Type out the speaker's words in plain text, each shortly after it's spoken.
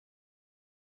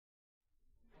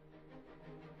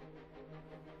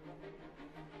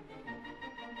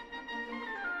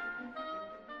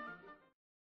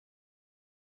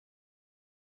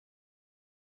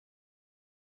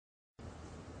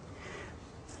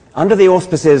Under the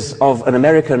auspices of an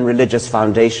American religious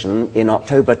foundation in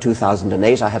October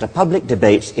 2008, I had a public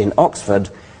debate in Oxford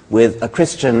with a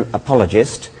Christian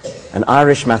apologist, an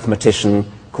Irish mathematician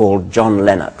called John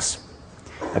Lennox.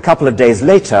 A couple of days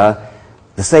later,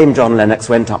 the same John Lennox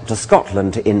went up to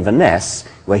Scotland, to Inverness,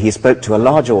 where he spoke to a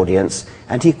large audience,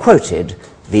 and he quoted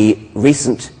the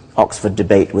recent Oxford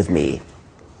debate with me.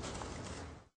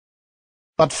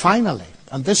 But finally,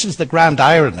 and this is the grand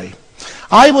irony,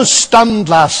 I was stunned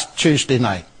last Tuesday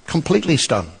night, completely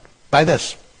stunned, by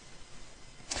this.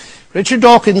 Richard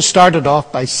Dawkins started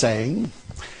off by saying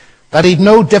that he'd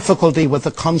no difficulty with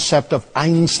the concept of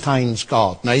Einstein's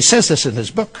God. Now, he says this in his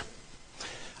book.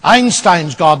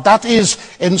 Einstein's God, that is,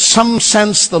 in some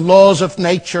sense, the laws of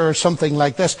nature or something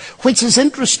like this, which is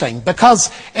interesting because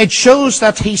it shows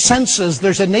that he senses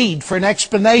there's a need for an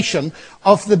explanation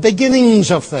of the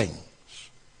beginnings of things.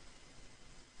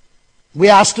 We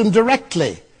asked him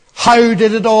directly, how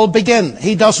did it all begin?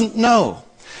 He doesn't know.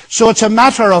 So it's a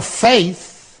matter of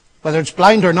faith, whether it's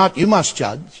blind or not, you must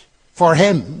judge, for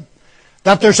him,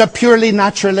 that there's a purely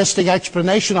naturalistic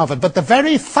explanation of it. But the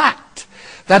very fact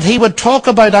that he would talk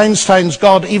about Einstein's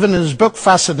God, even in his book,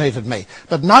 fascinated me.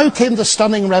 But now came the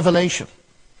stunning revelation.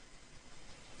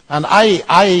 And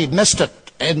I missed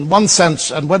it in one sense,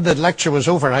 and when the lecture was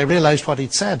over, I realized what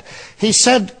he'd said. He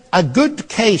said a good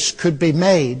case could be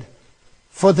made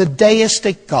for the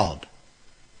deistic God.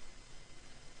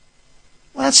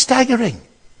 Well, that's staggering.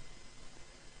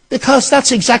 Because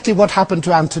that's exactly what happened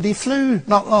to Antony Flew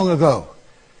not long ago.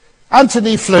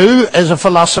 Antony Flew is a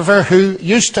philosopher who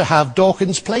used to have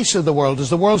Dawkins' place in the world as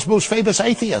the world's most famous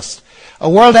atheist, a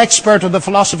world expert on the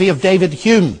philosophy of David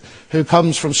Hume, who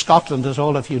comes from Scotland, as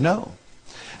all of you know.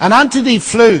 And Antony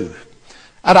Flew,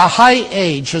 at a high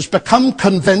age, has become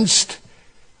convinced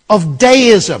of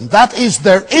deism. That is,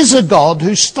 there is a God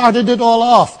who started it all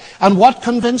off. And what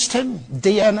convinced him?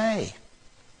 DNA.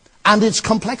 And its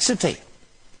complexity.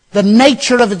 The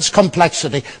nature of its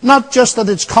complexity. Not just that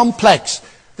it's complex.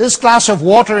 This glass of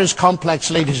water is complex,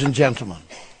 ladies and gentlemen.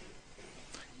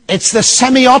 It's the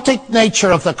semiotic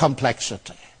nature of the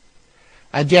complexity.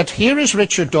 And yet here is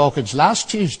Richard Dawkins last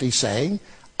Tuesday saying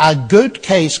a good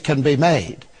case can be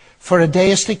made for a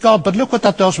deistic God. But look what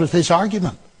that does with his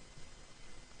argument.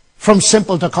 From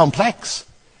simple to complex.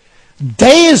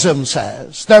 Deism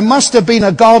says there must have been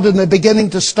a God in the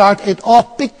beginning to start it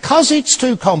off because it's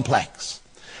too complex.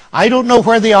 I don't know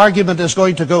where the argument is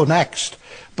going to go next,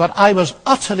 but I was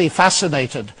utterly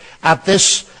fascinated at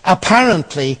this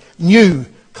apparently new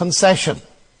concession.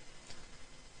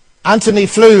 Antony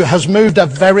Flew has moved a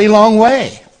very long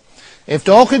way. If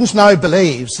Dawkins now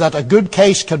believes that a good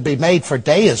case can be made for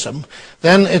deism,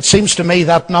 then it seems to me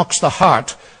that knocks the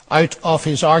heart out of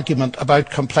his argument about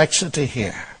complexity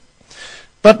here.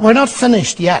 But we're not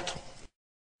finished yet.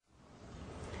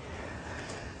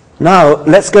 Now,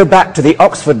 let's go back to the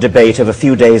Oxford debate of a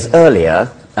few days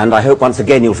earlier, and I hope once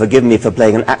again you'll forgive me for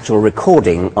playing an actual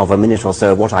recording of a minute or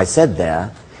so of what I said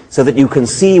there, so that you can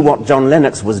see what John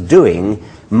Lennox was doing,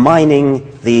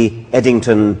 mining the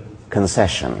Eddington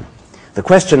concession. The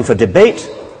question for debate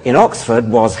in Oxford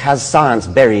was, has science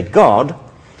buried God?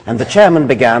 And the chairman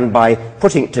began by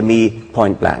putting it to me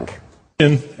point blank.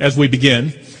 As we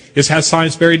begin, is, has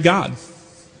science buried God?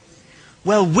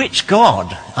 Well, which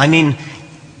God? I mean,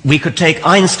 we could take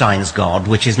Einstein's God,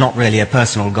 which is not really a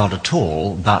personal God at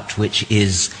all, but which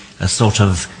is a sort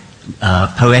of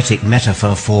poetic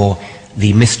metaphor for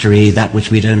the mystery, that which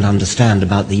we don't understand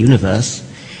about the universe.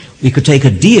 We could take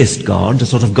a deist God, a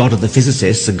sort of God of the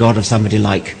physicists, a God of somebody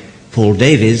like Paul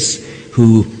Davies,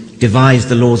 who devised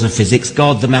the laws of physics,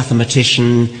 God the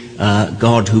mathematician,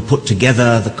 God who put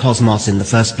together the cosmos in the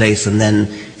first place and then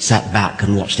sat back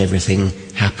and watched everything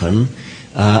happen.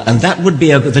 And that would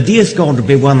be, the deist God would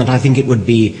be one that I think it would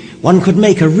be, one could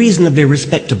make a reasonably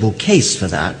respectable case for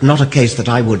that, not a case that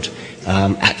I would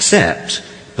accept,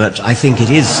 but I think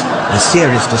it is a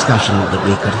serious discussion that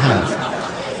we could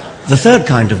have. The third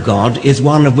kind of God is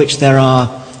one of which there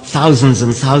are thousands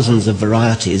and thousands of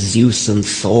varieties, Zeus and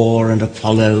Thor and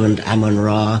Apollo and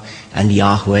Amun-Ra and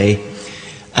Yahweh.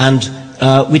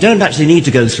 And we don't actually need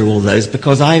to go through all those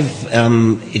because I've,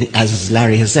 as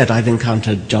Larry has said, I've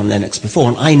encountered John Lennox before,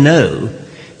 and I know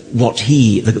what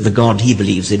the God he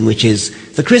believes in, which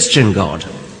is the Christian God.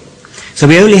 So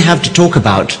we only have to talk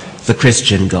about the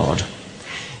Christian God.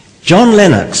 John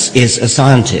Lennox is a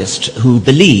scientist who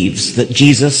believes that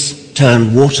Jesus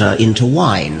turned water into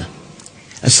wine.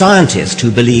 A scientist who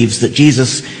believes that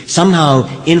Jesus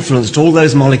somehow influenced all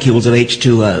those molecules of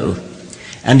H2O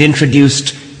and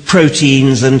introduced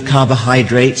proteins and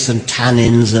carbohydrates and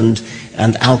tannins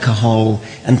and alcohol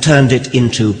and turned it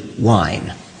into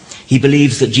wine. He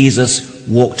believes that Jesus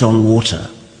walked on water.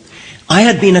 I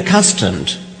had been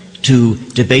accustomed to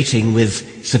debating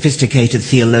with sophisticated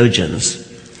theologians,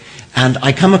 and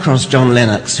I come across John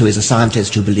Lennox, who is a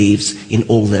scientist who believes in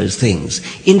all those things.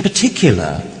 In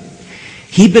particular,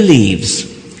 he believes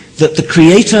that the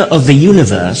creator of the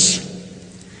universe,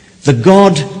 the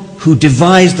God who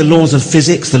devised the laws of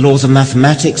physics, the laws of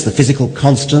mathematics, the physical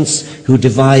constants, who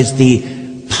devised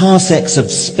the parsecs of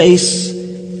space,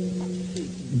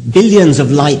 billions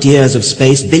of light years of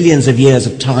space, billions of years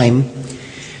of time,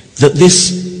 that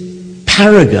this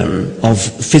paragon of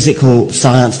physical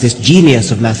science, this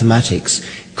genius of mathematics,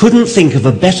 couldn't think of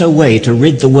a better way to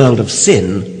rid the world of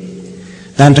sin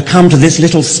than to come to this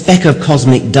little speck of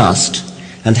cosmic dust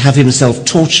and have himself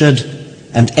tortured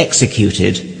and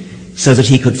executed so that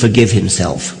he could forgive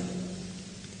himself.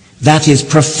 That is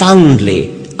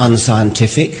profoundly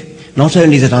unscientific. Not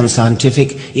only is it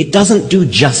unscientific, it doesn't do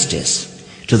justice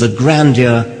to the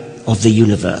grandeur of the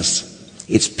universe.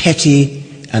 It's petty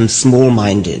and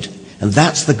small-minded, and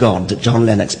that's the God that John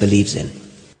Lennox believes in.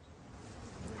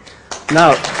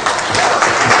 Now,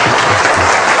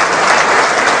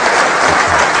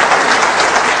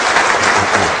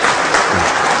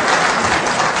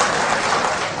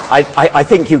 I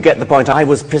think you get the point. I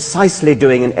was precisely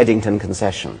doing an Eddington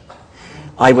concession.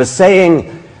 I was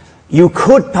saying you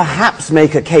could perhaps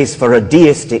make a case for a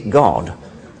deistic God,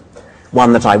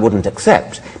 one that I wouldn't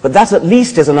accept, but that at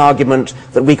least is an argument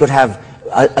that we could have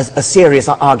a serious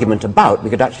argument about. We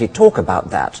could actually talk about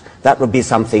that. That would be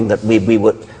something that we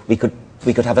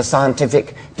could have a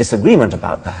scientific disagreement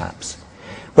about, perhaps.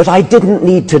 But I didn't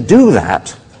need to do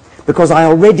that because I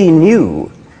already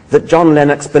knew that John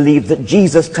Lennox believed that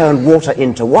Jesus turned water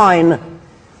into wine,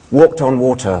 walked on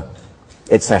water,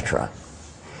 etc.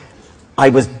 I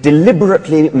was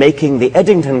deliberately making the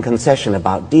Eddington concession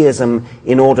about deism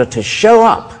in order to show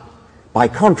up, by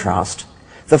contrast,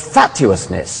 the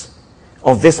fatuousness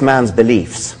of this man's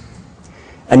beliefs.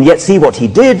 And yet see what he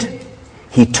did.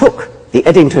 He took the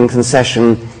Eddington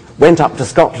concession, went up to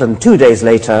Scotland 2 days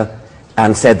later,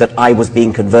 and said that I was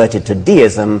being converted to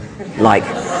deism like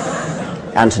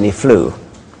Anthony Flew.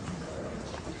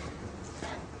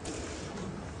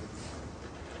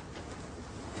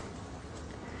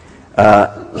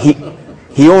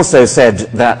 He also said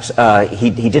that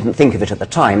he didn't think of it at the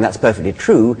time. That's perfectly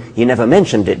true. He never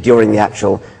mentioned it during the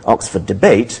actual Oxford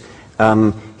debate.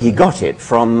 He got it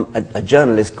from a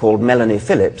journalist called Melanie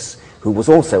Phillips, who was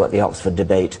also at the Oxford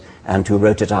debate and who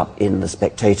wrote it up in The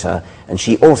Spectator, and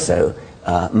she also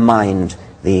mined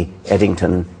the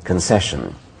Eddington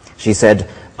concession. She said,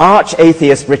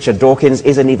 "Arch-atheist Richard Dawkins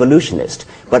is an evolutionist,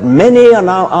 but many are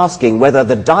now asking whether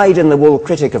the dyed-in-the-wool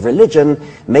critic of religion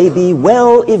may be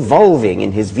well evolving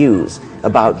in his views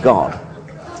about God."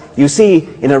 You see,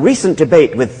 in a recent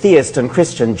debate with theist and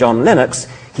Christian John Lennox,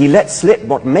 he let slip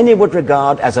what many would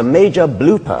regard as a major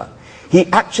blooper. He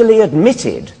actually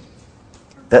admitted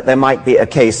that there might be a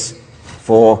case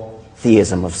for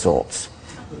theism of sorts.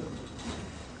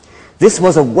 This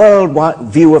was a worldwide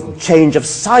view of change of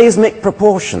seismic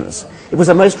proportions. It was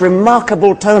a most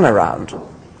remarkable turnaround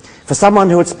for someone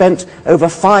who had spent over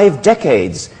 5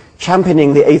 decades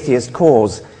championing the atheist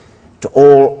cause to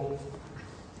all,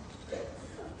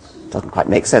 doesn't quite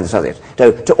make sense, does it?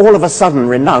 To all of a sudden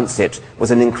renounce it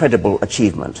was an incredible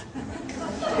achievement.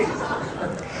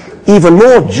 Even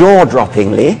more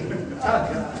jaw-droppingly,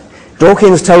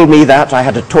 Dawkins told me that, I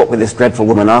had a talk with this dreadful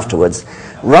woman afterwards,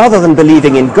 rather than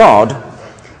believing in God,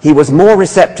 he was more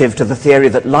receptive to the theory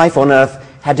that life on Earth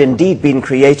had indeed been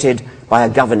created by a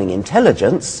governing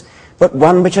intelligence, but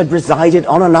one which had resided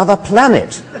on another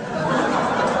planet.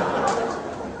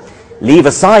 Leave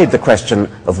aside the question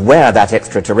of where that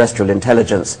extraterrestrial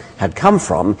intelligence had come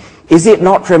from, is it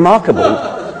not remarkable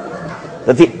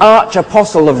that the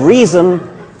arch-apostle of reason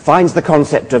finds the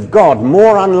concept of God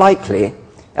more unlikely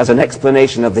as an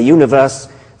explanation of the universe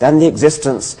than the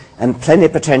existence and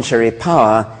plenipotentiary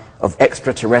power of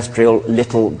extraterrestrial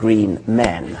little green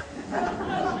men?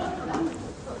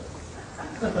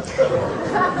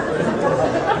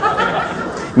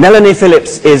 Melanie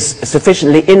Phillips is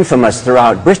sufficiently infamous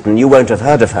throughout Britain. You won't have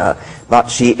heard of her,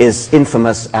 but she is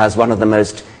infamous as one of the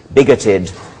most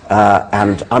bigoted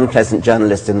and unpleasant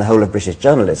journalists in the whole of British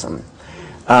journalism.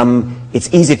 It's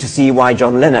easy to see why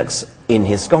John Lennox, in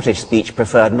his Scottish speech,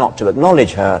 preferred not to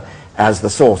acknowledge her as the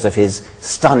source of his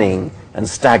stunning and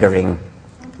staggering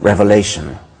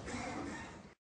revelation.